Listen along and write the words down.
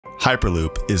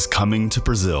Hyperloop is coming to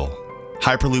Brazil.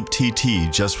 Hyperloop TT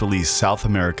just released South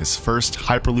America's first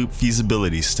Hyperloop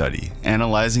Feasibility study,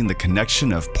 analyzing the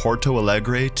connection of Porto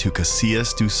Alegre to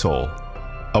Caxias do Sul.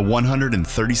 A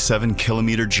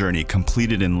 137-kilometer journey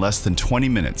completed in less than 20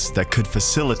 minutes that could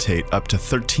facilitate up to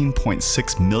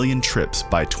 13.6 million trips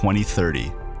by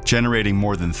 2030. Generating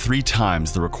more than 3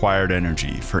 times the required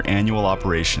energy for annual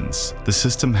operations, the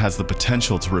system has the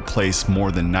potential to replace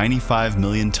more than 95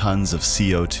 million tons of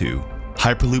CO2.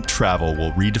 Hyperloop travel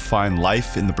will redefine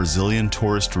life in the Brazilian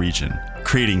tourist region,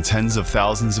 creating tens of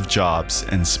thousands of jobs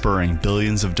and spurring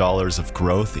billions of dollars of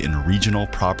growth in regional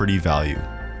property value.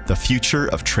 The future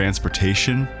of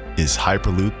transportation is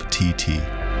Hyperloop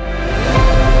TT.